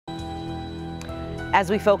As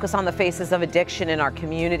we focus on the faces of addiction in our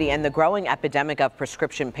community and the growing epidemic of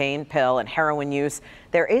prescription pain, pill, and heroin use,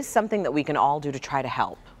 there is something that we can all do to try to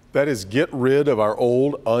help. That is get rid of our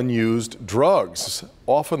old, unused drugs.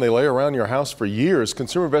 Often they lay around your house for years.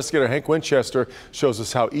 Consumer investigator Hank Winchester shows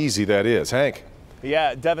us how easy that is. Hank.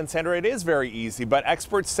 Yeah, Devin, Sandra, it is very easy, but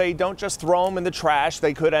experts say don't just throw them in the trash.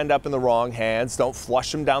 They could end up in the wrong hands. Don't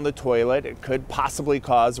flush them down the toilet. It could possibly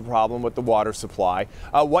cause a problem with the water supply.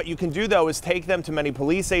 What you can do, though, is take them to many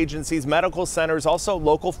police agencies, medical centers, also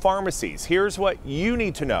local pharmacies. Here's what you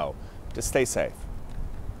need to know to stay safe.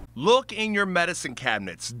 Look in your medicine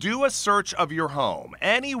cabinets. Do a search of your home.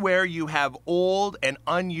 Anywhere you have old and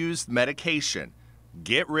unused medication,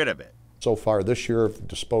 get rid of it. So far this year, I've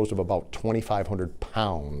disposed of about 2,500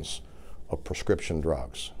 pounds of prescription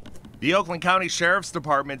drugs. The Oakland County Sheriff's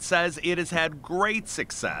Department says it has had great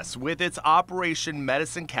success with its Operation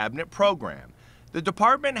Medicine Cabinet program. The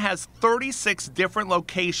department has 36 different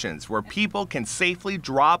locations where people can safely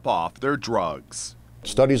drop off their drugs.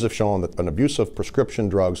 Studies have shown that an abuse of prescription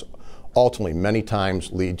drugs ultimately many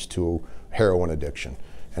times leads to heroin addiction.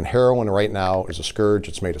 And heroin right now is a scourge.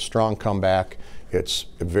 It's made a strong comeback. It's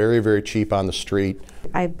very, very cheap on the street.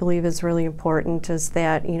 I believe is really important is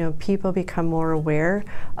that, people become more aware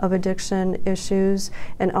of addiction issues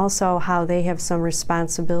and also how they have some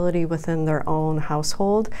responsibility within their own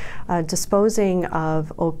household. Disposing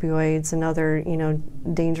of opioids and other,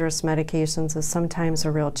 dangerous medications is sometimes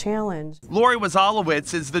a real challenge. Lori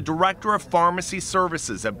Wazalowitz is the Director of Pharmacy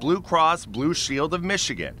Services at Blue Cross Blue Shield of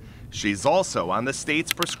Michigan. She's also on the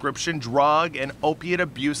state's Prescription Drug and Opiate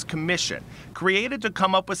Abuse Commission, created to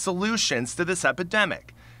come up with solutions to this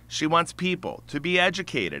epidemic. She wants people to be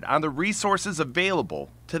educated on the resources available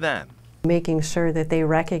to them. Making sure that they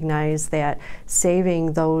recognize that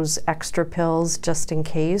saving those extra pills just in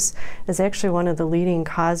case is actually one of the leading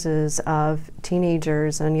causes of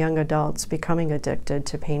teenagers and young adults becoming addicted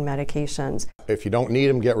to pain medications. If you don't need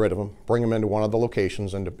them, get rid of them. Bring them into one of the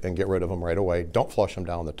locations and get rid of them right away. Don't flush them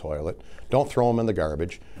down the toilet. Don't throw them in the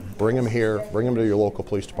garbage. Bring them here, bring them to your local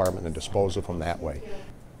police department and dispose of them that way.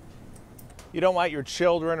 You don't want your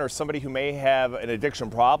children or somebody who may have an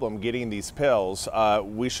addiction problem getting these pills.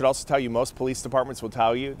 We should also tell you, most police departments will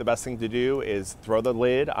tell you the best thing to do is throw the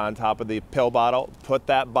lid on top of the pill bottle, put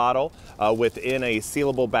that bottle within a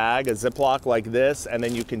sealable bag, a Ziploc like this, and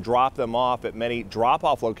then you can drop them off at many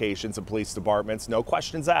drop-off locations of police departments. No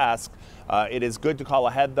questions asked. It is good to call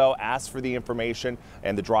ahead, though, ask for the information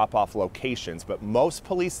and the drop-off locations. But most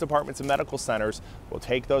police departments and medical centers will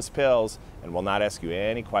take those pills and will not ask you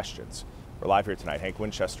any questions. We're live here tonight. Hank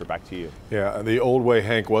Winchester, back to you. Yeah, the old way,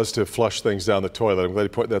 Hank, was to flush things down the toilet. I'm glad you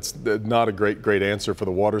put that's not a great answer for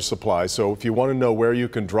the water supply. So if you want to know where you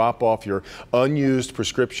can drop off your unused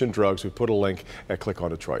prescription drugs, we put a link at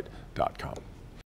clickondetroit.com.